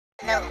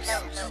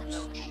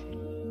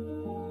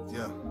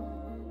Yeah.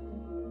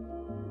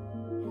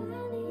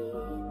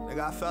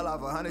 Nigga, I fell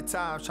off 100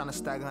 times trying to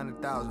stack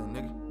 100,000,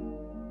 nigga.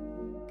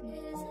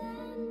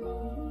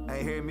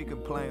 Ain't hear me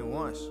complain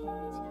once.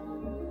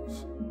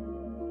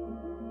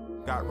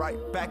 Got right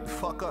back the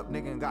fuck up,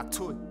 nigga, and got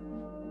to it.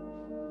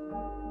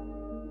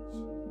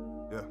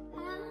 Yeah.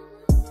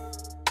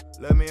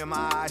 Look me in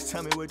my eyes,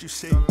 tell me what you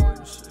see.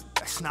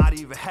 That's not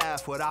even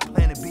half what I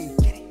plan to be.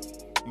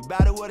 You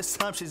battle with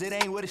assumptions, it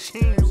ain't what it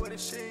seems.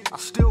 I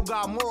still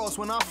got morals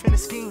when I'm finna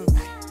scheme.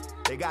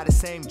 They got the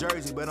same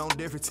jersey, but on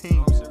different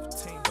teams.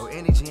 No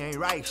energy ain't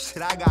right,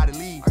 shit, I gotta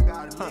leave.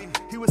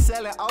 He was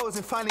selling O's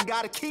and finally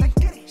got a key.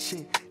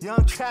 Shit,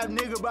 young trap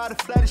nigga about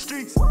to flood the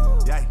streets.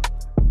 Yeah,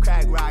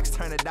 crack rocks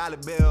turn to dollar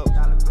bills.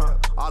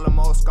 All them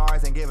old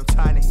scars ain't give him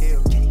time to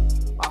heal.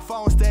 My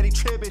phone steady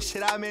tripping,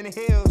 shit, I'm in the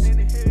hills.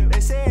 They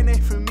saying they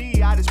for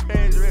me, I just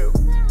pray it's real.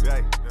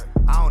 Yeah.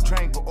 I don't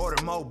drink but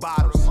order more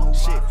bottles.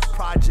 Shit,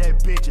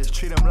 project bitches,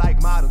 treat them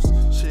like models.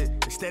 Shit,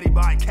 they steady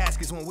buying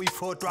caskets when we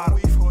full throttle.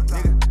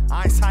 Nigga,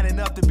 I ain't signing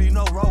up to be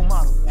no role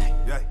model.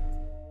 Yeah.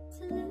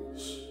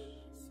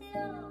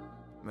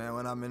 Man,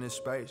 when I'm in this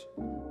space,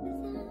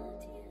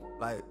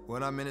 like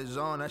when I'm in this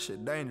zone, that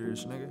shit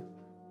dangerous, nigga.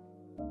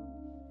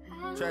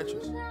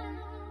 Treacherous.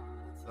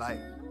 Like,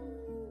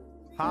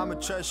 how I'ma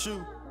trust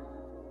you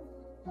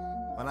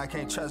when I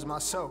can't trust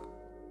myself?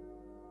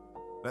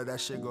 Let that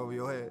shit go over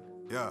your head.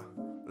 Yeah,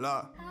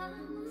 love.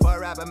 For a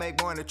rapper,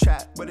 make more in the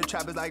trap, but the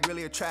trap is like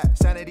really a trap.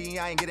 Sanity,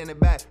 I ain't getting it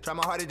back. Try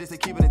my hardest just to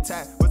keep it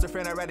intact. What's a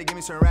friend, I'd rather give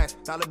me some racks.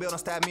 Dollar bill don't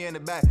stab me in the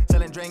back.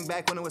 Selling drink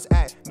back when it was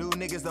at. New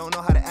niggas don't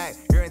know how to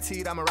act.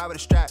 Guaranteed I'ma ride with a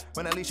strap.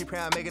 When at least you pray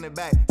I'm making it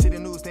back. See the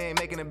news, they ain't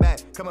making it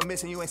back. Come on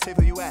missing, you ain't safe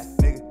where you at,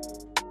 nigga.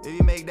 If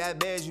you make that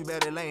bed, you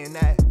better lay in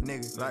that,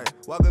 nigga. Like,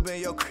 walk up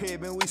in your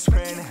crib and we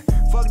spraying that.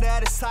 Fuck the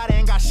other side, I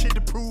ain't got shit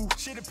to prove.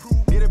 Get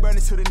it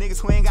burning to the niggas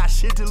who ain't got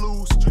shit to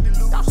lose.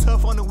 I'm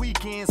tough on the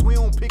weekends, we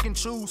don't pick and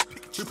choose.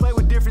 We play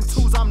with different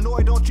tools, I'm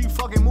Noy, don't you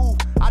fucking move.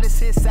 I just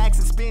hit sacks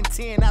and spend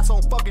 10, that's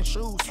on fucking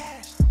shoes.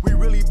 We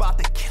really about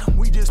to get them,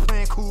 we just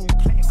playing cool.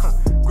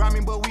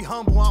 Grimy but we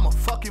humble, I'm a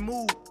fucking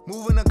move.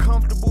 Moving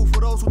uncomfortable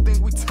for those who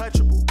think we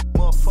touchable.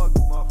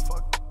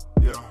 Motherfucker.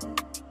 Yeah.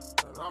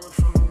 I'm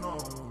feeling no,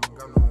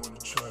 got no one to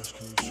trust,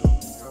 can you show me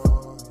your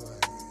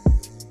light?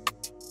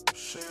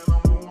 Saying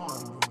I'm the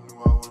one, but knew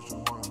I was the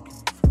one, can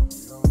you feel me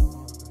your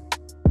light?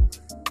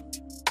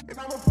 And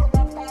I'ma put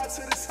my pride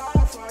to the side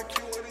before I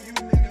kill one of you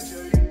niggas,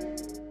 yeah.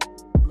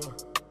 Look.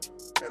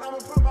 And I'ma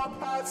put my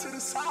pride to the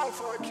side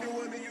before I kill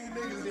one of you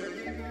niggas, yeah.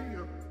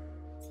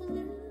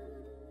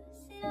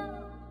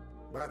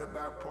 Back to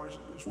back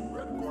portions, bitch, we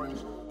ready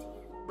gorgeous.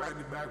 Back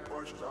to back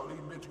portions, all these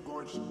bitches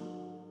gorgeous.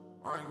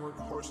 I ain't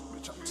working horses,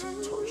 bitch, I'm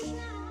taking torches.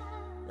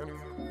 And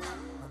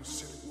I'm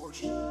city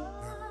watching. Yeah.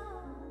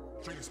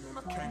 Streets, man, I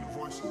came to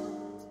voice it.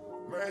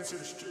 Married to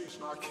the streets,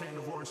 now I came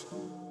to voice it.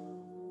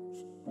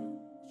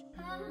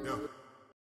 Yeah.